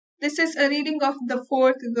This is a reading of The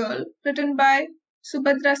Fourth Girl, written by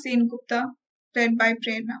Subhadra Sen Gupta, read by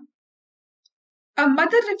Prerna. A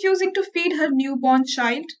mother refusing to feed her newborn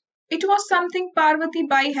child? It was something Parvati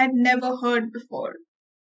Bai had never heard before.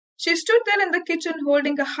 She stood there in the kitchen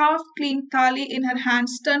holding a half-cleaned thali in her hand,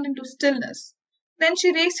 stunned into stillness. Then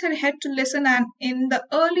she raised her head to listen, and in the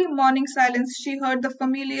early morning silence she heard the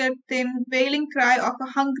familiar, thin, wailing cry of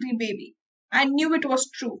a hungry baby, and knew it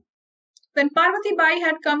was true. When Parvati Bai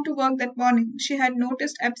had come to work that morning, she had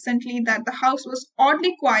noticed absently that the house was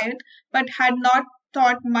oddly quiet, but had not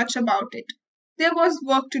thought much about it. There was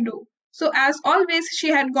work to do. So, as always,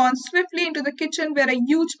 she had gone swiftly into the kitchen where a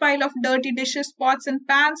huge pile of dirty dishes, pots, and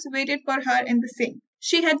pans waited for her in the sink.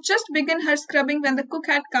 She had just begun her scrubbing when the cook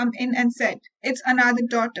had come in and said, "It's another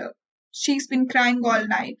daughter. She's been crying all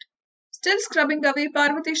night." Still scrubbing away,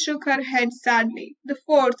 Parvati shook her head sadly. The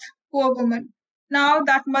fourth, poor woman. Now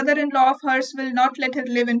that mother-in-law of hers will not let her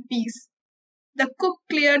live in peace. The cook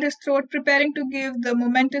cleared his throat, preparing to give the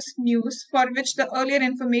momentous news, for which the earlier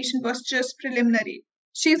information was just preliminary.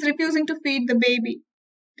 "She's refusing to feed the baby."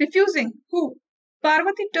 "Refusing? Who?"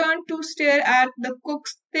 Parvati turned to stare at the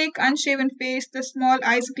cook's thick, unshaven face, the small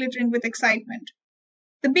eyes glittering with excitement.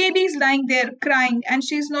 "The baby's lying there, crying, and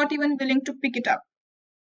she's not even willing to pick it up."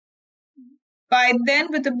 By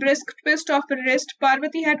then, with a brisk twist of her wrist,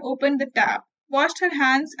 Parvati had opened the tap, washed her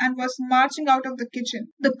hands, and was marching out of the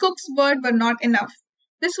kitchen. The cook's words were not enough.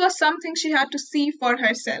 This was something she had to see for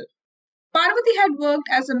herself. Parvati had worked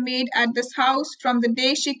as a maid at this house from the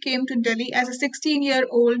day she came to Delhi as a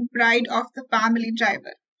 16-year-old bride of the family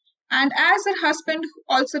driver. And as her husband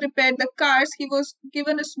also repaired the cars, he was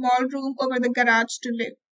given a small room over the garage to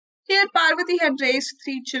live. Here Parvati had raised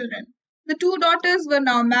 3 children. The 2 daughters were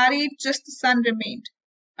now married, just the son remained.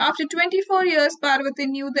 After 24 years, Parvati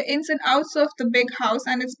knew the ins and outs of the big house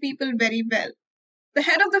and its people very well. The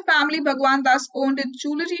head of the family, Bhagwan Das, owned a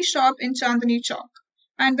jewellery shop in Chandni Chowk,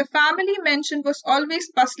 and the family mansion was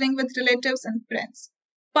always bustling with relatives and friends.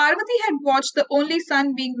 Parvati had watched the only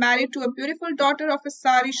son being married to a beautiful daughter of a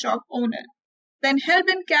sari shop owner, then helped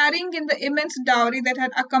in carrying in the immense dowry that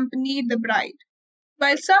had accompanied the bride.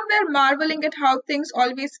 While some were marveling at how things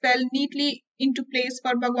always fell neatly into place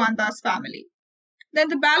for Bhagwan Das' family. Then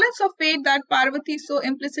the balance of fate that Parvati so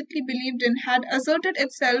implicitly believed in had asserted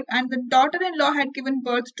itself, and the daughter-in-law had given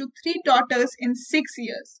birth to 3 daughters in 6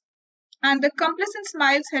 years. And the complacent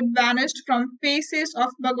smiles had vanished from faces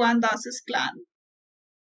of Bhagwan Das's clan.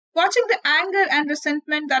 Watching the anger and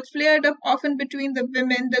resentment that flared up often between the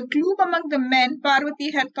women, the gloom among the men,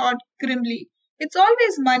 Parvati had thought grimly, "It's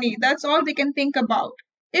always money, that's all they can think about."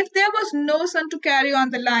 If there was no son to carry on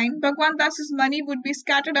the line, Bhagwan Das's money would be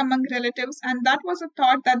scattered among relatives, and that was a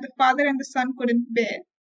thought that the father and the son couldn't bear.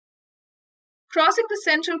 Crossing the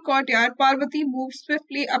central courtyard, Parvati moved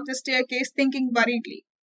swiftly up the staircase, thinking worriedly,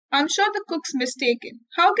 "I'm sure the cook's mistaken.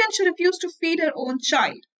 How can she refuse to feed her own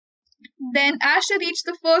child?" Then, as she reached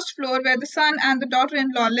the first floor where the son and the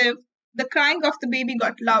daughter-in-law lived, the crying of the baby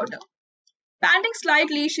got louder. Panting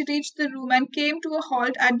slightly, she reached the room and came to a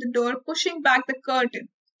halt at the door, pushing back the curtain.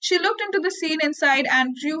 She looked into the scene inside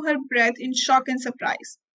and drew her breath in shock and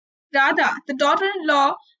surprise. Radha, the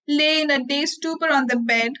daughter-in-law, lay in a dazed stupor on the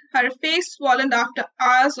bed, her face swollen after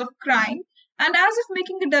hours of crying, and as if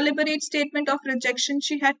making a deliberate statement of rejection,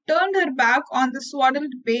 she had turned her back on the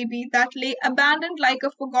swaddled baby that lay abandoned like a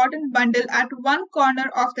forgotten bundle at one corner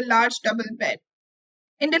of the large double bed.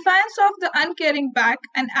 In defiance of the uncaring back,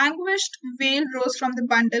 an anguished wail rose from the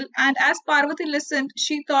bundle, and as Parvati listened,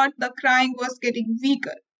 she thought the crying was getting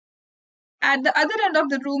weaker. At the other end of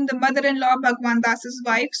the room, the mother-in-law, Bhagwan Das's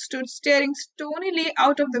wife, stood staring stonily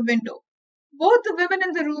out of the window. Both the women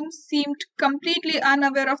in the room seemed completely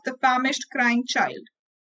unaware of the famished, crying child.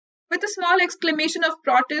 With a small exclamation of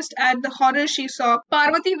protest at the horror she saw,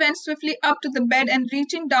 Parvati went swiftly up to the bed and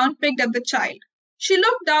reaching down picked up the child. She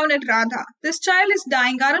looked down at Radha. "This child is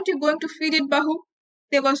dying. Aren't you going to feed it, Bahu?"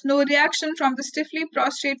 There was no reaction from the stiffly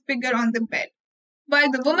prostrate figure on the bed,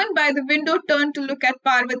 while the woman by the window turned to look at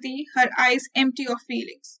Parvati, her eyes empty of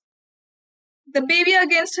feelings. The baby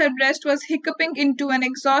against her breast was hiccuping into an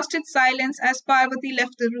exhausted silence as Parvati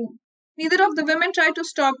left the room. Neither of the women tried to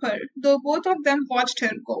stop her, though both of them watched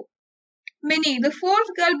her go. Minnie, the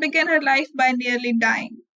fourth girl, began her life by nearly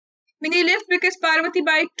dying. Minnie lived because Parvati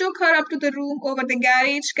Bai took her up to the room over the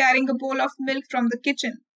garage carrying a bowl of milk from the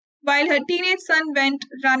kitchen, while her teenage son went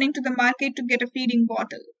running to the market to get a feeding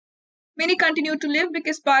bottle. Minnie continued to live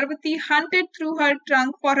because Parvati hunted through her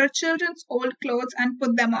trunk for her children's old clothes and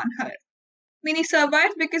put them on her. Minnie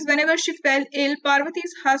survived because whenever she fell ill,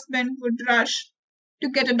 Parvati's husband would rush to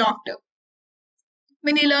get a doctor.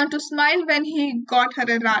 Minnie learned to smile when he got her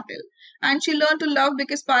a rattle, and she learned to love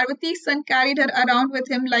because Parvati's son carried her around with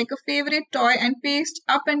him like a favorite toy and paced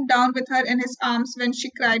up and down with her in his arms when she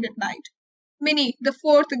cried at night. Minnie, the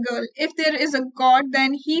fourth girl, if there is a God,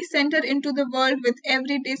 then he sent her into the world with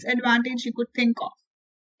every disadvantage he could think of.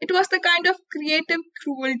 It was the kind of creative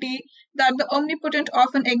cruelty that the omnipotent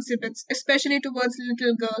often exhibits, especially towards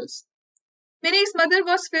little girls. Minnie's mother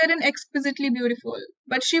was fair and exquisitely beautiful,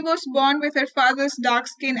 but she was born with her father's dark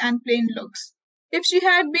skin and plain looks. If she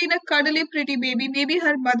had been a cuddly pretty baby, maybe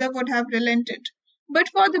her mother would have relented. But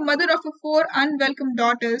for the mother of her four unwelcome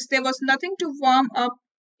daughters, there was nothing to warm up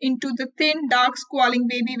into the thin, dark, squalling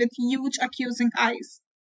baby with huge, accusing eyes.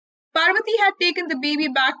 Parvati had taken the baby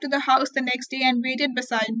back to the house the next day and waited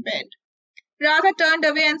beside bed. Radha turned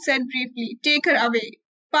away and said briefly, "Take her away."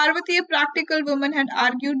 Parvati, a practical woman, had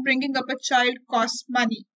argued bringing up a child costs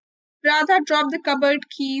money. Radha dropped the cupboard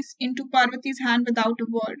keys into Parvati's hand without a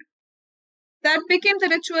word. That became the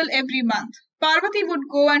ritual every month. Parvati would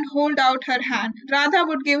go and hold out her hand. Radha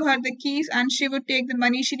would give her the keys and she would take the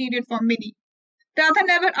money she needed for Minnie. Radha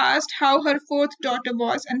never asked how her fourth daughter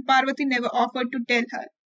was, and Parvati never offered to tell her.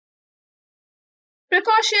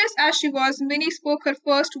 Precocious as she was, Minnie spoke her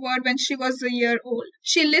first word when she was a year old.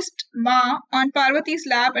 She lisped "Ma" on Parvati's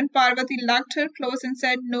lap, and Parvati lugged her close and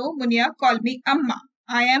said, "No, Munia, call me Amma.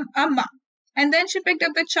 I am Amma." And then she picked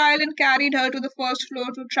up the child and carried her to the first floor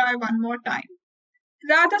to try one more time.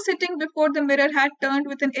 Radha, sitting before the mirror, had turned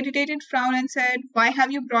with an irritated frown and said, "Why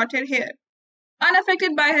have you brought her here?"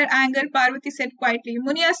 Unaffected by her anger, Parvati said quietly,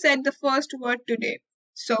 "Munia said the first word today."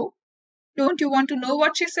 "So? Don't you want to know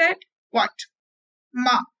what she said?" "What?"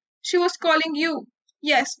 "Ma. She was calling you."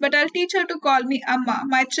 "Yes, but I'll teach her to call me Amma.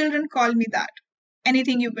 My children call me that."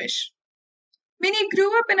 "Anything you wish." Minnie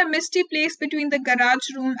grew up in a misty place between the garage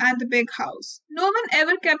room and the big house. No one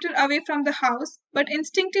ever kept her away from the house, but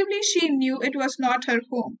instinctively she knew it was not her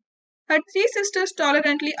home. Her three sisters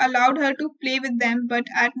tolerantly allowed her to play with them, but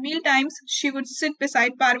at meal times she would sit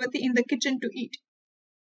beside Parvati in the kitchen to eat.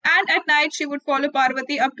 And at night she would follow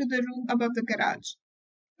Parvati up to the room above the garage.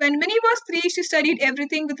 When Minnie was 3, she studied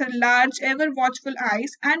everything with her large, ever watchful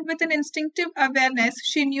eyes, and with an instinctive awareness,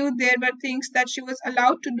 she knew there were things that she was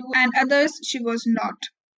allowed to do and others she was not.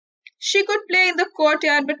 She could play in the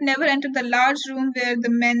courtyard but never enter the large room where the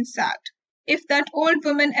men sat. If that old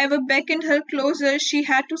woman ever beckoned her closer, she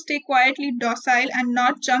had to stay quietly docile and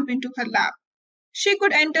not jump into her lap. She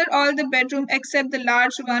could enter all the bedrooms except the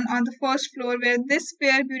large one on the first floor where this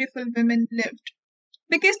fair, beautiful woman lived,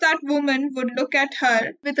 because that woman would look at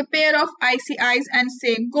her with a pair of icy eyes and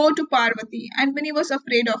say, "Go to Parvati," and Minnie was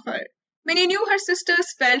afraid of her. Minnie knew her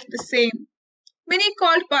sisters felt the same. Minnie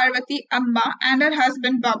called Parvati Amma and her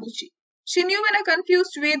husband Babuji. She knew in a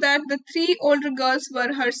confused way that the 3 older girls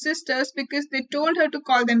were her sisters because they told her to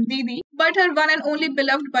call them Didi, but her one and only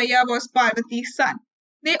beloved Bhaiya was Parvati's son.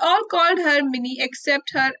 They all called her Minnie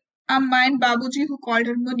except her Amma and Babuji, who called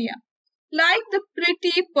her Munia, like the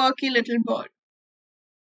pretty, perky little bird.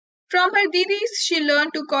 From her didis, she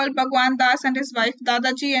learned to call Bhagwan Das and his wife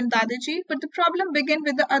Dadaji and Dadiji, but the problem began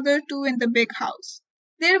with the other 2 in the big house.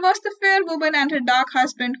 There was the fair woman and her dark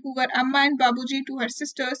husband, who were Amma and Babuji to her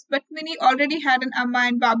sisters, but Minnie already had an Amma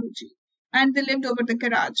and Babuji, and they lived over the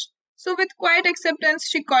garage. So with quiet acceptance,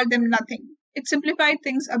 she called them nothing. It simplified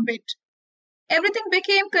things a bit. Everything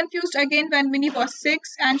became confused again when Minnie was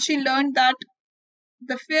 6, and she learned that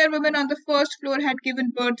the fair woman on the first floor had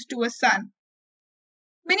given birth to a son.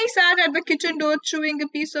 Minnie sat at the kitchen door chewing a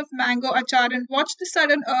piece of mango achar and watched the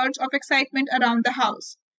sudden urge of excitement around the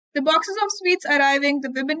house. The boxes of sweets arriving,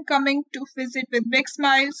 the women coming to visit with big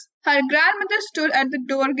smiles. Her grandmother stood at the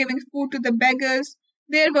door giving food to the beggars.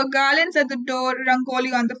 There were garlands at the door,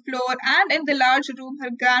 rangoli on the floor, and in the large room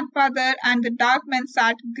her grandfather and the dark men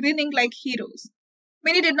sat grinning like heroes.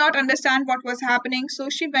 Minnie did not understand what was happening, so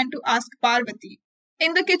she went to ask Parvati.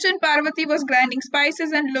 In the kitchen, Parvati was grinding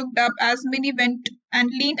spices and looked up as Minnie went and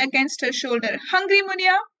leaned against her shoulder. "Hungry,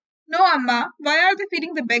 Munia?" "No, Amma. Why are they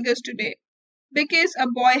feeding the beggars today?" "Because a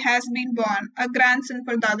boy has been born, a grandson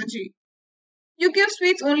for Dadaji." "You give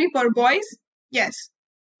sweets only for boys?" "Yes."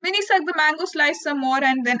 Minnie sucked the mango slice some more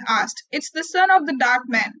and then asked, "It's the son of the dark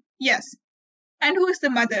man?" "Yes." "And who is the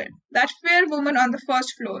mother?" "That fair woman on the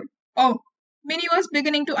first floor." "Oh." Minnie was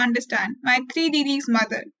beginning to understand. "My 3 Didi's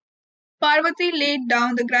mother." Parvati laid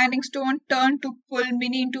down the grinding stone, turned to pull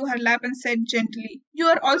Minnie into her lap, and said gently, "You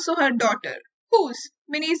are also her daughter." "Whose?"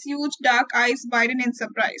 Minnie's huge dark eyes widened in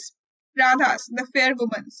surprise. "Radha's, the fair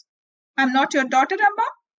woman's." "I'm not your daughter, Amma?"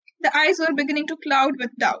 The eyes were beginning to cloud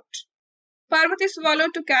with doubt. Parvati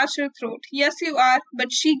swallowed to catch her throat. "Yes, you are,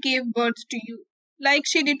 but she gave birth to you." like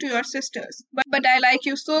she did to your sisters. But I like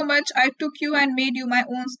you so much, I took you and made you my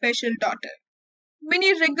own special daughter.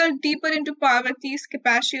 Minnie wriggled deeper into Parvati's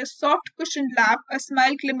capacious, soft cushioned lap. A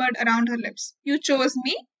smile glimmered around her lips. You chose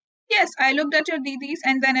me? Yes, I looked at your didis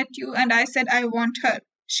and then at you and I said I want her.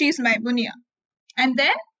 She's my Bunya. And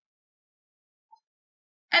then?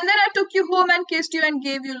 And then I took you home and kissed you and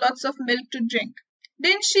gave you lots of milk to drink.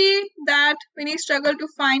 Didn't she? That Winnie struggled to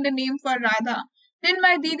find a name for Radha. Didn't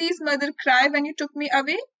my Didi's mother cry when you took me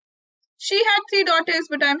away? She had 3 daughters,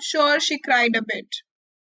 but I'm sure she cried a bit.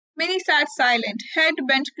 Minnie sat silent, head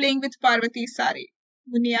bent playing with Parvati's sari.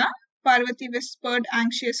 Munia? Parvati whispered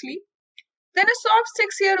anxiously. Then a soft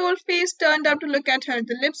 6-year-old face turned up to look at her,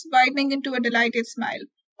 the lips widening into a delighted smile.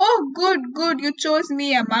 Oh, good, good, you chose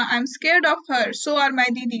me, Amma. I'm scared of her. So are my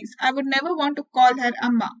Didis. I would never want to call her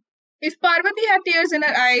Amma. If Parvati had tears in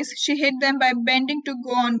her eyes, she hid them by bending to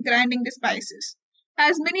go on grinding the spices.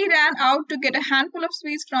 As Minnie ran out to get a handful of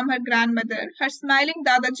sweets from her grandmother, her smiling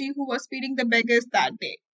Dadaji who was feeding the beggars that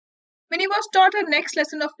day. Minnie was taught her next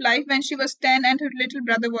lesson of life when she was 10 and her little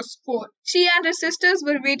brother was 4. She and her sisters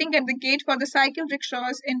were waiting at the gate for the cycle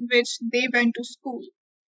rickshaws in which they went to school.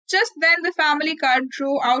 Just then the family car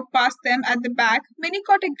drove out past them at the back. Minnie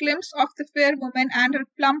caught a glimpse of the fair woman and her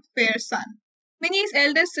plump fair son. Minnie's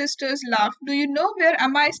elder sisters laughed. Do you know where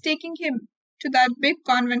Amma is taking him? To that big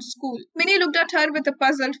convent school. Minnie looked at her with a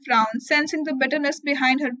puzzled frown, sensing the bitterness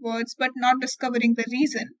behind her words but not discovering the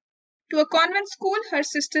reason. To a convent school, her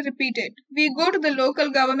sister repeated. We go to the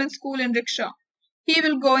local government school in rickshaw. He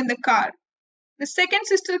will go in the car. The second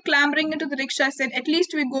sister clambering into the rickshaw said, At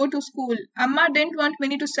least we go to school. Amma didn't want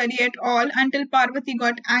Minnie to study at all until Parvati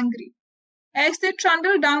got angry. As they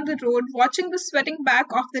trundled down the road, watching the sweating back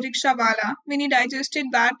of the rickshawala, Minnie digested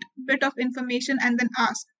that bit of information and then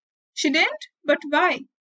asked, She didn't? But why?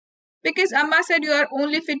 Because Amma said you are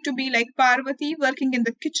only fit to be like Parvati working in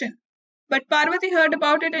the kitchen. But Parvati heard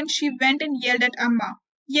about it and she went and yelled at Amma.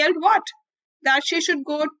 Yelled what? That she should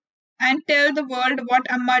go and tell the world what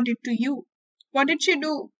Amma did to you. What did she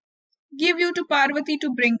do? Give you to Parvati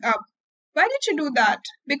to bring up. Why did she do that?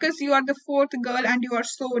 Because you are the 4th girl and you are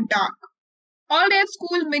so dark. All day at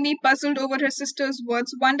school, Minnie puzzled over her sister's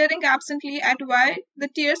words, wondering absently at why the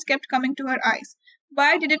tears kept coming to her eyes.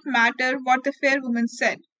 Why did it matter what the fair woman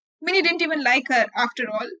said? Minnie didn't even like her, after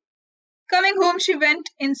all. Coming home, she went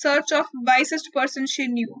in search of wisest person she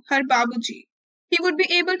knew, her Babuji. He would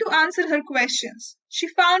be able to answer her questions. She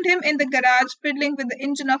found him in the garage fiddling with the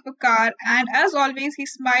engine of a car, and as always, he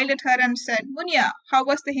smiled at her and said, Munya, how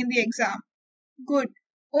was the Hindi exam? Good.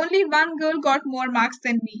 Only one girl got more marks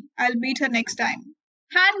than me. I'll beat her next time.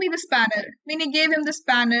 Hand me the spanner. Minnie gave him the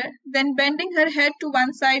spanner, then bending her head to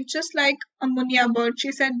one side just like a Munya bird,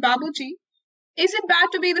 she said, Babuji, is it bad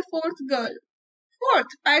to be the 4th girl? 4th?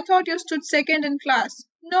 I thought you stood 2nd in class.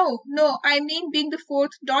 No, no, I mean being the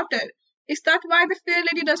 4th daughter. Is that why the fair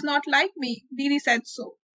lady does not like me? Didi said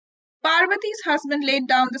so. Parvati's husband laid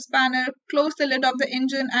down the spanner, closed the lid of the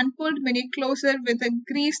engine, and pulled Minnie closer with a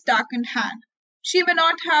grease-darkened hand. She may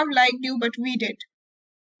not have liked you, but we did.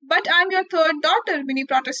 But I'm your 3rd daughter, Minnie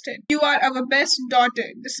protested. You are our best daughter,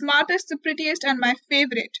 the smartest, the prettiest, and my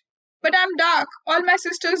favorite. But I'm dark. All my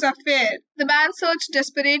sisters are fair. The man searched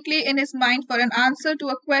desperately in his mind for an answer to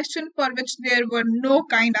a question for which there were no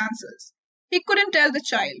kind answers. He couldn't tell the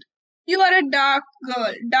child. You are a dark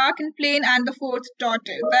girl, dark and plain and the 4th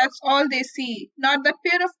daughter. That's all they see, not that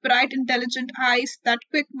pair of bright, intelligent eyes, that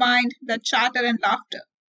quick mind, that chatter and laughter.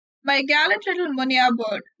 My gallant little Munya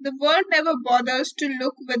bird, the world never bothers to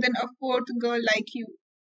look within a 4th girl like you.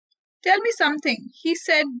 Tell me something, he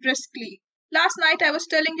said briskly. Last night I was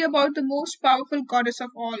telling you about the most powerful goddess of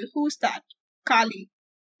all. Who's that? Kali.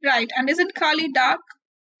 Right, and isn't Kali dark?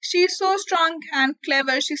 She is so strong and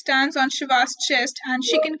clever, she stands on Shiva's chest and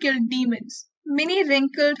she can kill demons. Minnie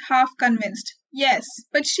wrinkled, half convinced. Yes,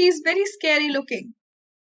 but she is very scary looking.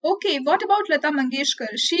 Okay, what about Lata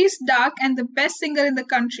Mangeshkar? She is dark and the best singer in the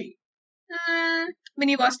country.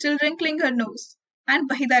 Minnie was still wrinkling her nose. And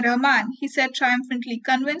Bahida Rahman, he said triumphantly,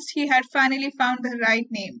 convinced he had finally found the right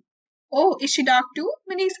name. Oh, is she dark too?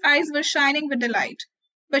 Minnie's eyes were shining with delight.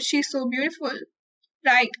 But she's so beautiful.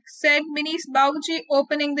 Right, said Minnie's Babuji,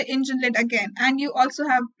 opening the engine lid again. And you also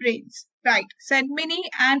have brains. Right, said Minnie,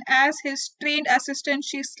 and as his trained assistant,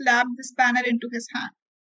 she slapped the spanner into his hand.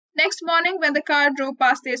 Next morning, when the car drove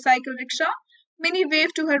past their cycle rickshaw, Minnie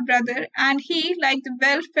waved to her brother, and he, like the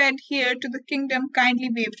well-fed heir to the kingdom, kindly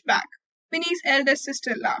waved back. Minnie's eldest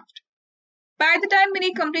sister laughed. By the time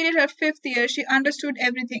Minnie completed her 5th year, she understood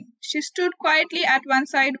everything. She stood quietly at one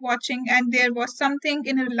side watching, and there was something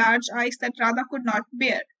in her large eyes that Radha could not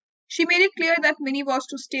bear. She made it clear that Minnie was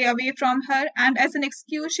to stay away from her, and as an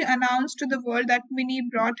excuse, she announced to the world that Minnie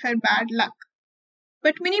brought her bad luck.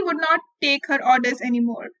 But Minnie would not take her orders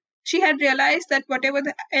anymore. She had realized that whatever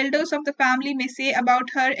the elders of the family may say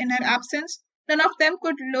about her in her absence, none of them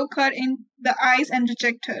could look her in the eyes and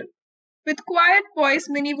reject her. With quiet voice,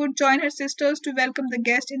 Minnie would join her sisters to welcome the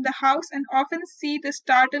guest in the house and often see the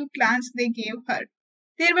startled glance they gave her.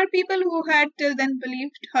 There were people who had till then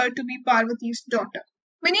believed her to be Parvati's daughter.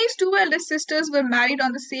 Minnie's two eldest sisters were married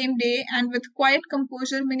on the same day, and with quiet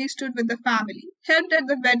composure, Minnie stood with the family, helped at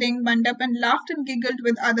the wedding mandap, and laughed and giggled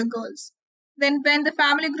with other girls. Then, when the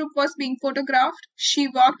family group was being photographed, she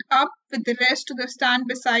walked up with the rest to the stand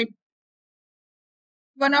beside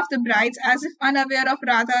one of the brides, as if unaware of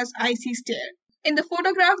Radha's icy stare. In the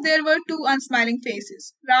photograph, there were two unsmiling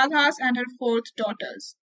faces, Radha's and her fourth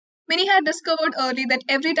daughter's. Minnie had discovered early that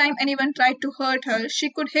every time anyone tried to hurt her, she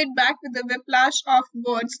could hit back with a whiplash of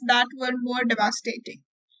words that were more devastating.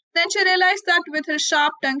 Then she realized that with her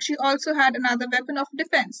sharp tongue, she also had another weapon of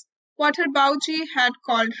defense, what her Bauji had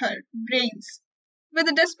called her brains. With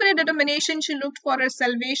a desperate determination, she looked for her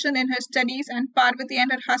salvation in her studies, and Parvati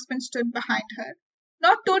and her husband stood behind her.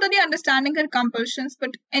 Not totally understanding her compulsions,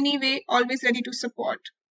 but anyway, always ready to support.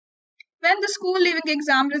 When the school leaving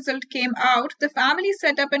exam result came out, the family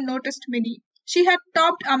sat up and noticed Minnie. She had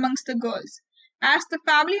topped amongst the girls. As the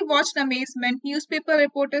family watched in amazement, newspaper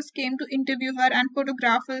reporters came to interview her and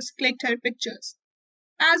photographers clicked her pictures.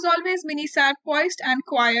 As always, Minnie sat poised and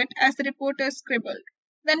quiet as the reporters scribbled.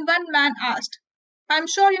 Then one man asked, "I'm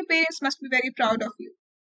sure your parents must be very proud of you."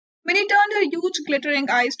 Minnie turned her huge glittering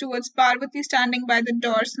eyes towards Parvati standing by the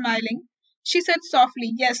door smiling. She said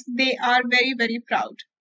softly, "Yes, they are very, very proud."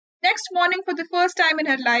 Next morning, for the first time in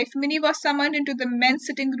her life, Minnie was summoned into the men's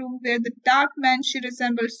sitting room where the dark man she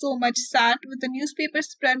resembled so much sat with the newspaper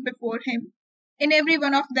spread before him. In every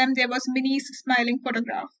one of them there was Minnie's smiling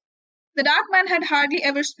photograph. The dark man had hardly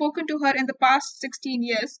ever spoken to her in the past 16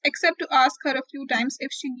 years, except to ask her a few times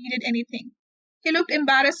if she needed anything. He looked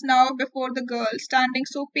embarrassed now before the girl, standing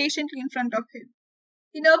so patiently in front of him.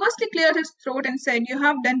 He nervously cleared his throat and said, "You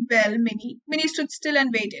have done well, Minnie." Minnie stood still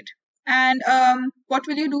and waited. "And what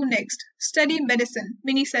will you do next?" "Study medicine,"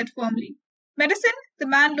 Minnie said firmly. "Medicine?" The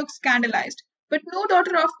man looked scandalized. "But no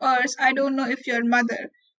daughter of ours, I don't know if your mother."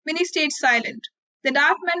 Minnie stayed silent. The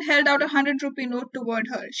dark man held out a 100 rupee note toward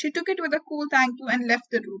her. She took it with a cool thank you and left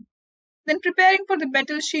the room. Then, preparing for the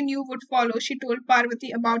battle she knew would follow, she told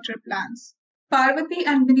Parvati about her plans. Parvati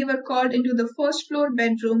and Minnie were called into the first floor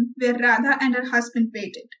bedroom where Radha and her husband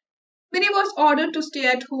waited. Minnie was ordered to stay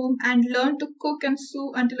at home and learn to cook and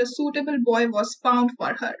sew until a suitable boy was found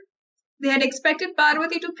for her. They had expected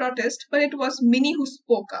Parvati to protest, but it was Minnie who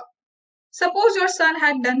spoke up. "Suppose your son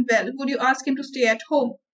had done well, would you ask him to stay at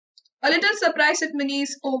home?" A little surprised at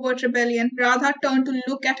Minnie's overt rebellion, Radha turned to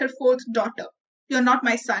look at her fourth daughter. "You're not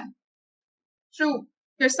my son." "True.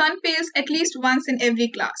 Your son fails at least once in every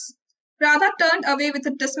class." Radha turned away with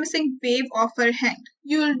a dismissing wave of her hand.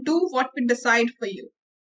 "You'll do what we decide for you."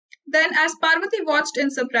 Then, as Parvati watched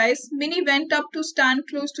in surprise, Minnie went up to stand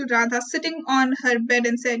close to Radha sitting on her bed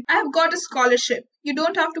and said, "I have got a scholarship. You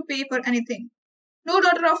don't have to pay for anything. No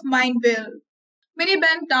daughter of mine will." Minnie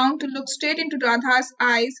bent down to look straight into Radha's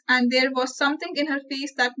eyes, and there was something in her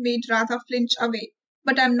face that made Radha flinch away.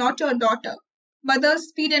 "But I'm not your daughter.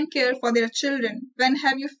 Mothers feed and care for their children. When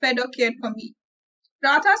have you fed or cared for me?"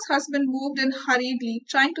 Radha's husband moved in hurriedly,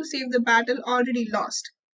 trying to save the battle already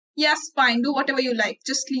lost. "Yes, fine, do whatever you like.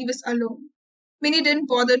 Just leave us alone." Minnie didn't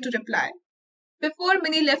bother to reply. Before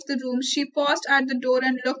Minnie left the room, she paused at the door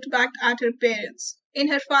and looked back at her parents. In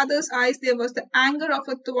her father's eyes, there was the anger of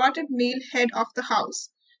a thwarted male head of the house.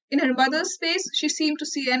 In her mother's face, she seemed to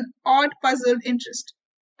see an odd, puzzled interest,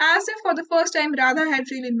 as if for the first time Radha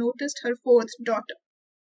had really noticed her fourth daughter.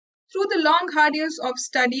 Through the long hard years of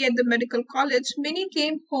study at the medical college, Minnie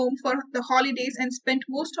came home for the holidays and spent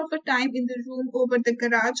most of her time in the room over the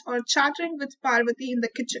garage or chattering with Parvati in the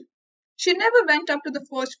kitchen. She never went up to the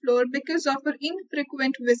first floor because of her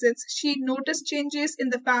infrequent visits. She noticed changes in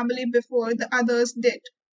the family before the others did.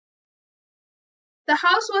 The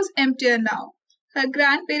house was emptier now. Her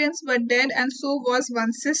grandparents were dead, and so was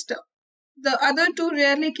one sister. The other two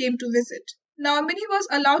rarely came to visit. Now Minnie was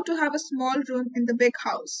allowed to have a small room in the big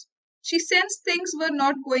house. She sensed things were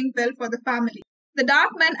not going well for the family. The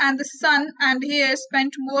dark man and the son and heir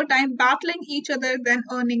spent more time battling each other than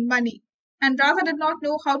earning money, and Radha did not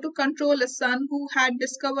know how to control a son who had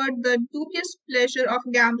discovered the dubious pleasure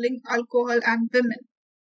of gambling, alcohol, and women.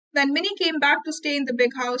 When Minnie came back to stay in the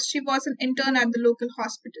big house, she was an intern at the local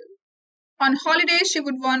hospital. On holidays, she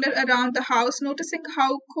would wander around the house, noticing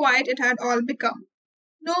how quiet it had all become.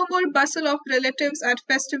 No more bustle of relatives at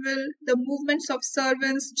festival, the movements of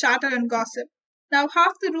servants, chatter and gossip. Now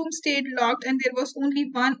half the room stayed locked and there was only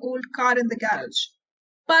one old car in the garage.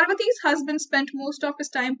 Parvati's husband spent most of his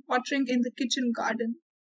time pottering in the kitchen garden.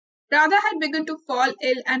 Radha had begun to fall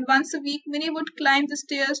ill, and once a week Minnie would climb the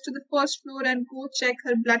stairs to the first floor and go check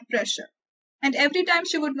her blood pressure. And every time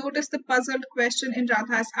she would notice the puzzled question in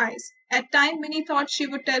Radha's eyes. At times, Minnie thought she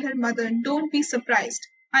would tell her mother, "Don't be surprised.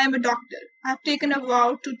 I am a doctor. I have taken a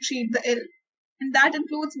vow to treat the ill." And that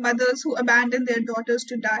includes mothers who abandon their daughters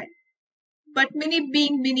to die. But Minnie,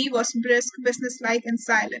 being Minnie, was brisk, businesslike, and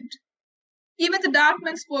silent. Even the dark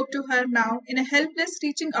man spoke to her now in a helpless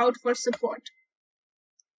reaching out for support.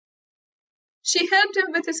 She helped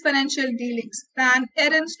him with his financial dealings, ran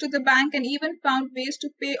errands to the bank, and even found ways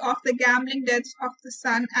to pay off the gambling debts of the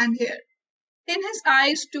son and heir. In his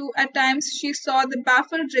eyes, too, at times she saw the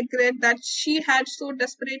baffled regret that she had so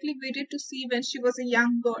desperately waited to see when she was a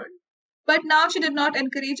young girl. But now she did not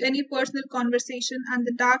encourage any personal conversation, and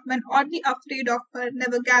the dark man, oddly afraid of her,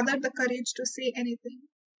 never gathered the courage to say anything.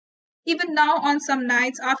 Even now, on some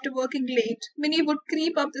nights after working late, Minnie would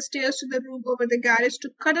creep up the stairs to the room over the garage to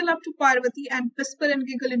cuddle up to Parvati and whisper and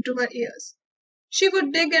giggle into her ears. She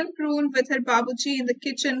would dig and prune with her babuji in the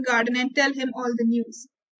kitchen garden and tell him all the news.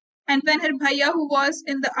 And when her bhaiya, who was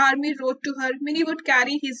in the army, wrote to her, Minnie would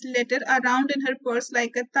carry his letter around in her purse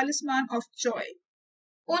like a talisman of joy.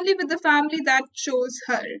 Only with the family that chose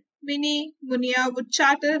her, Minnie, Munia would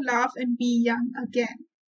chatter, laugh, and be young again.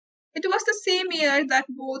 It was the same year that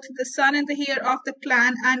both the son and the heir of the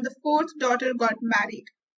clan and the fourth daughter got married.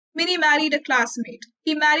 Minnie married a classmate.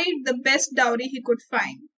 He married the best dowry he could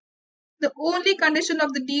find. The only condition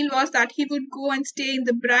of the deal was that he would go and stay in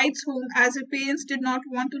the bride's home as her parents did not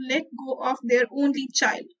want to let go of their only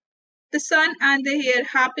child. The son and the heir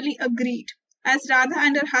happily agreed. As Radha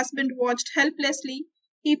and her husband watched helplessly,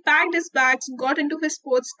 he packed his bags, got into his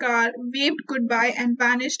sports car, waved goodbye, and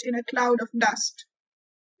vanished in a cloud of dust.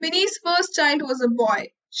 Minnie's first child was a boy.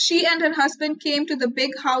 She and her husband came to the big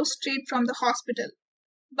house straight from the hospital.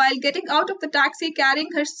 While getting out of the taxi carrying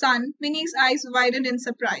her son, Minnie's eyes widened in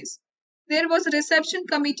surprise. There was a reception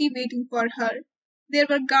committee waiting for her. There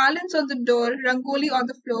were garlands on the door, rangoli on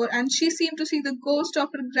the floor, and she seemed to see the ghost of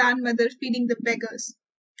her grandmother feeding the beggars.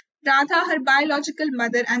 Radha, her biological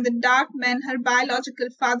mother, and the dark men, her biological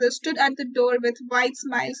father, stood at the door with wide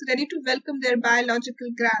smiles, ready to welcome their biological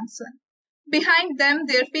grandson. Behind them,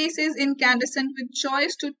 their faces incandescent with joy,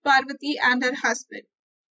 stood Parvati and her husband.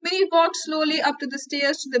 Minnie walked slowly up to the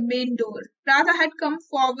stairs to the main door. Radha had come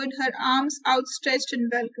forward, her arms outstretched in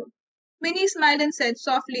welcome. Minnie smiled and said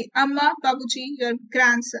softly, "Amma, Babuji, your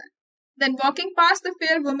grandson." Then, walking past the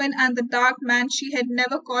fair woman and the dark man she had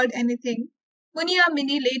never called anything, Munia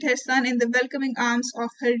Minnie laid her son in the welcoming arms of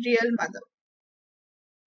her real mother.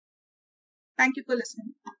 Thank you for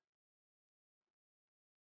listening.